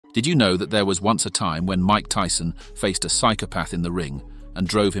Did you know that there was once a time when Mike Tyson faced a psychopath in the ring and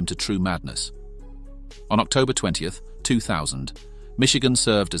drove him to true madness? On October 20th, 2000, Michigan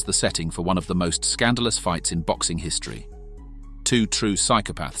served as the setting for one of the most scandalous fights in boxing history. Two true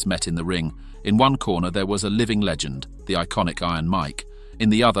psychopaths met in the ring. In one corner there was a living legend, the iconic Iron Mike. In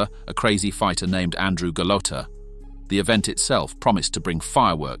the other, a crazy fighter named Andrew Golota. The event itself promised to bring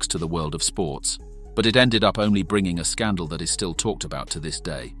fireworks to the world of sports, but it ended up only bringing a scandal that is still talked about to this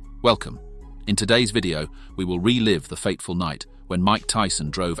day. Welcome. In today's video, we will relive the fateful night when Mike Tyson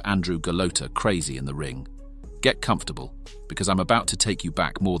drove Andrew Golota crazy in the ring. Get comfortable, because I'm about to take you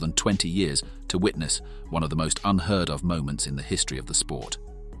back more than 20 years to witness one of the most unheard of moments in the history of the sport.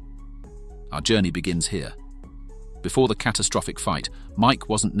 Our journey begins here. Before the catastrophic fight, Mike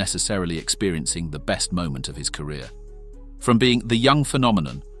wasn't necessarily experiencing the best moment of his career. From being the young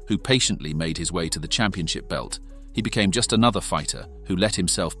phenomenon who patiently made his way to the championship belt, he became just another fighter who let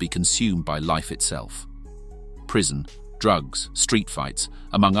himself be consumed by life itself. Prison, drugs, street fights,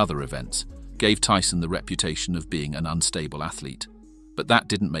 among other events, gave Tyson the reputation of being an unstable athlete, but that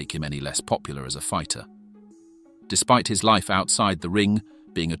didn't make him any less popular as a fighter. Despite his life outside the ring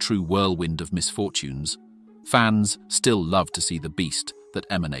being a true whirlwind of misfortunes, fans still loved to see the beast that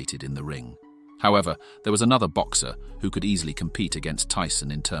emanated in the ring. However, there was another boxer who could easily compete against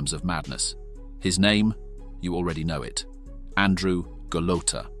Tyson in terms of madness. His name, you already know it, Andrew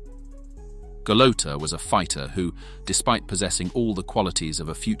Golota. Golota was a fighter who, despite possessing all the qualities of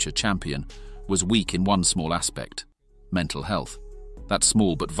a future champion, was weak in one small aspect: mental health. That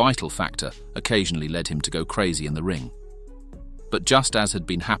small but vital factor occasionally led him to go crazy in the ring. But just as had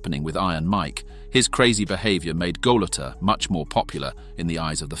been happening with Iron Mike, his crazy behavior made Golota much more popular in the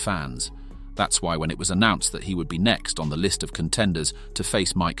eyes of the fans. That's why when it was announced that he would be next on the list of contenders to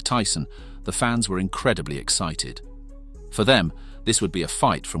face Mike Tyson, the fans were incredibly excited. For them, this would be a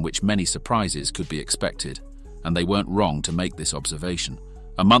fight from which many surprises could be expected, and they weren't wrong to make this observation.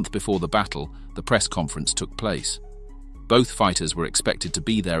 A month before the battle, the press conference took place. Both fighters were expected to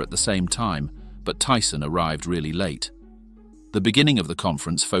be there at the same time, but Tyson arrived really late. The beginning of the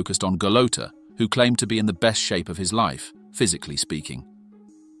conference focused on Golota, who claimed to be in the best shape of his life, physically speaking.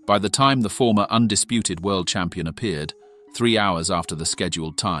 By the time the former undisputed world champion appeared, 3 hours after the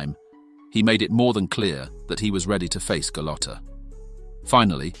scheduled time, he made it more than clear that he was ready to face Golota.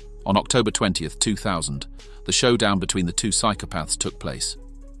 Finally, on October 20th, 2000, the showdown between the two psychopaths took place.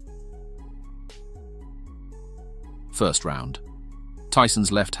 First round.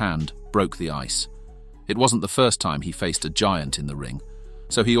 Tyson's left hand broke the ice. It wasn't the first time he faced a giant in the ring,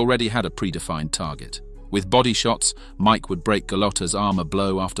 so he already had a predefined target. With body shots, Mike would break Golota's armor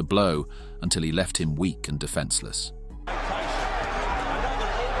blow after blow until he left him weak and defenseless.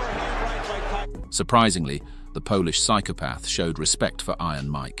 Surprisingly, the Polish psychopath showed respect for Iron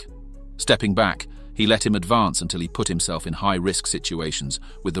Mike. Stepping back, he let him advance until he put himself in high-risk situations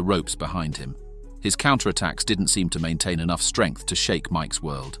with the ropes behind him. His counterattacks didn't seem to maintain enough strength to shake Mike's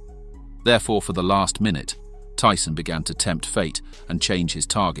world. Therefore, for the last minute, Tyson began to tempt fate and change his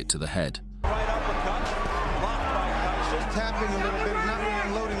target to the head. Right uppercut, blocked by Tyson. Just tapping a little bit, not really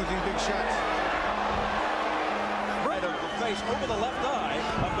unloading with these big shots. Right over the face, over the left eye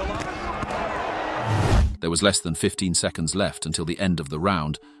of Golota. There was less than 15 seconds left until the end of the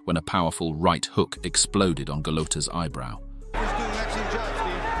round when a powerful right hook exploded on Golota's eyebrow. He's doing an excellent job, Steve.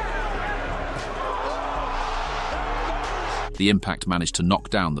 The impact managed to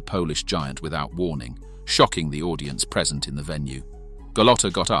knock down the Polish giant without warning, shocking the audience present in the venue.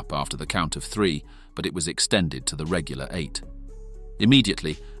 Golota got up after the count of 3, but it was extended to the regular 8.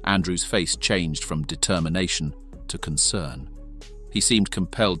 Immediately, Andrew's face changed from determination to concern. He seemed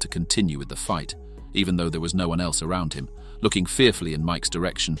compelled to continue with the fight, even though there was no one else around him. Looking fearfully in Mike's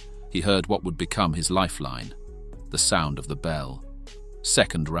direction, he heard what would become his lifeline: the sound of the bell.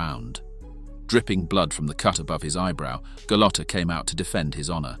 Second round. Dripping blood from the cut above his eyebrow, Golota came out to defend his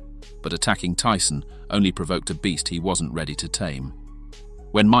honor, but attacking Tyson only provoked a beast he wasn't ready to tame.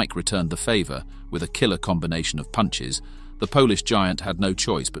 When Mike returned the favor with a killer combination of punches, the Polish giant had no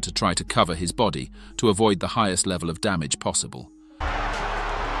choice but to try to cover his body to avoid the highest level of damage possible.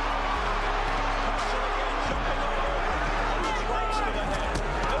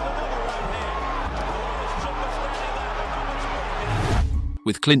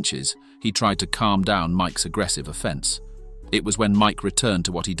 With clinches, he tried to calm down Mike's aggressive offense. It was when Mike returned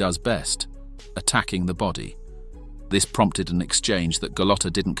to what he does best: attacking the body. This prompted an exchange that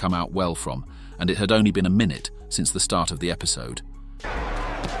Golota didn't come out well from, and it had only been a minute since the start of the episode.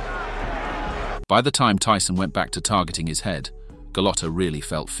 By the time Tyson went back to targeting his head, Golota really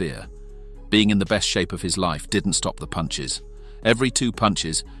felt fear. Being in the best shape of his life didn't stop the punches. Every 2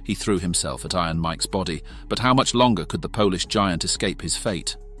 punches, he threw himself at Iron Mike's body, but how much longer could the Polish giant escape his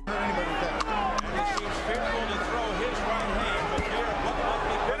fate?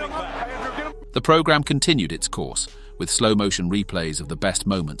 The program continued its course, with slow-motion replays of the best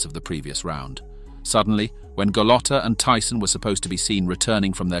moments of the previous round. Suddenly, when Golota and Tyson were supposed to be seen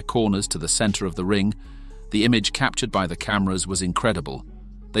returning from their corners to the center of the ring, the image captured by the cameras was incredible.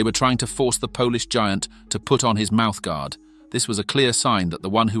 They were trying to force the Polish giant to put on his mouthguard. This was a clear sign that the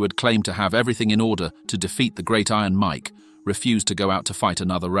one who had claimed to have everything in order to defeat the great Iron Mike refused to go out to fight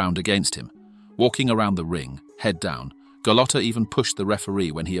another round against him. Walking around the ring, head down, Golota even pushed the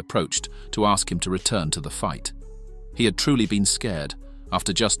referee when he approached to ask him to return to the fight. He had truly been scared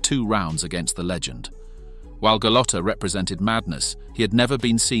after just 2 rounds against the legend. While Golota represented madness, he had never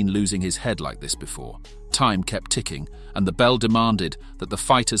been seen losing his head like this before. Time kept ticking, and the bell demanded that the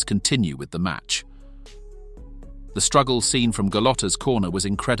fighters continue with the match. The struggle seen from Golota's corner was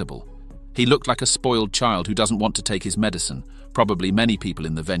incredible. He looked like a spoiled child who doesn't want to take his medicine. Probably many people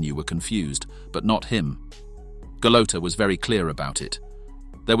in the venue were confused, but not him. Golota was very clear about it.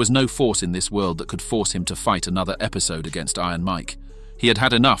 There was no force in this world that could force him to fight another episode against Iron Mike. He had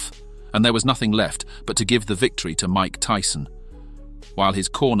had enough, and there was nothing left but to give the victory to Mike Tyson. While his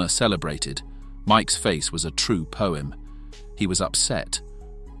corner celebrated, Mike's face was a true poem. He was upset,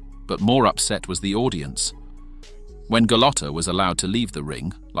 but more upset was the audience. When Golota was allowed to leave the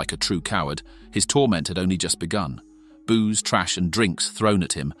ring, like a true coward, his torment had only just begun. Booze, trash, and drinks thrown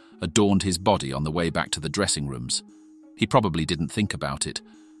at him adorned his body on the way back to the dressing rooms. He probably didn't think about it,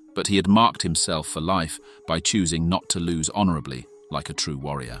 but he had marked himself for life by choosing not to lose honorably, like a true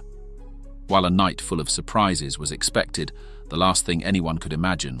warrior. While a night full of surprises was expected, the last thing anyone could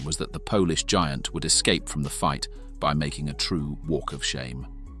imagine was that the Polish giant would escape from the fight by making a true walk of shame.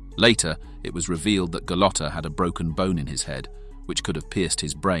 Later, it was revealed that Golota had a broken bone in his head, which could have pierced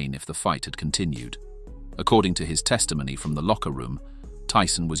his brain if the fight had continued. According to his testimony from the locker room,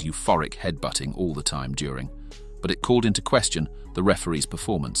 Tyson was euphoric headbutting all the time during, but it called into question the referee's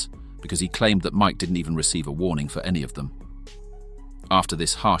performance, because he claimed that Mike didn't even receive a warning for any of them. After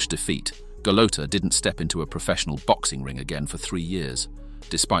this harsh defeat, Golota didn't step into a professional boxing ring again for 3 years.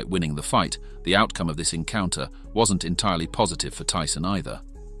 Despite winning the fight, the outcome of this encounter wasn't entirely positive for Tyson either.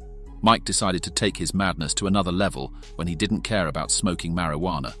 Mike decided to take his madness to another level when he didn't care about smoking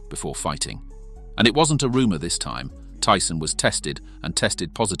marijuana before fighting. And it wasn't a rumor this time. Tyson was tested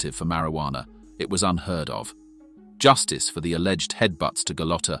positive for marijuana. It was unheard of. Justice for the alleged headbutts to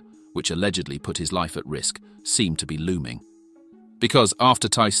Golota, which allegedly put his life at risk, seemed to be looming. Because after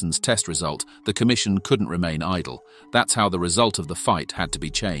Tyson's test result, the commission couldn't remain idle. That's how the result of the fight had to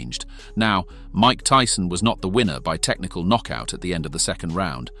be changed. Now, Mike Tyson was not the winner by technical knockout at the end of the second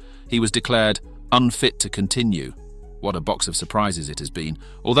round. He was declared unfit to continue. What a box of surprises it has been.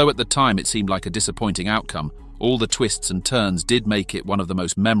 Although at the time it seemed like a disappointing outcome, all the twists and turns did make it one of the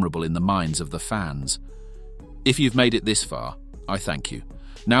most memorable in the minds of the fans. If you've made it this far, I thank you.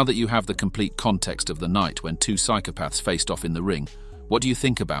 Now that you have the complete context of the night when 2 psychopaths faced off in the ring, what do you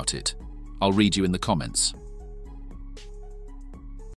think about it? I'll read you in the comments.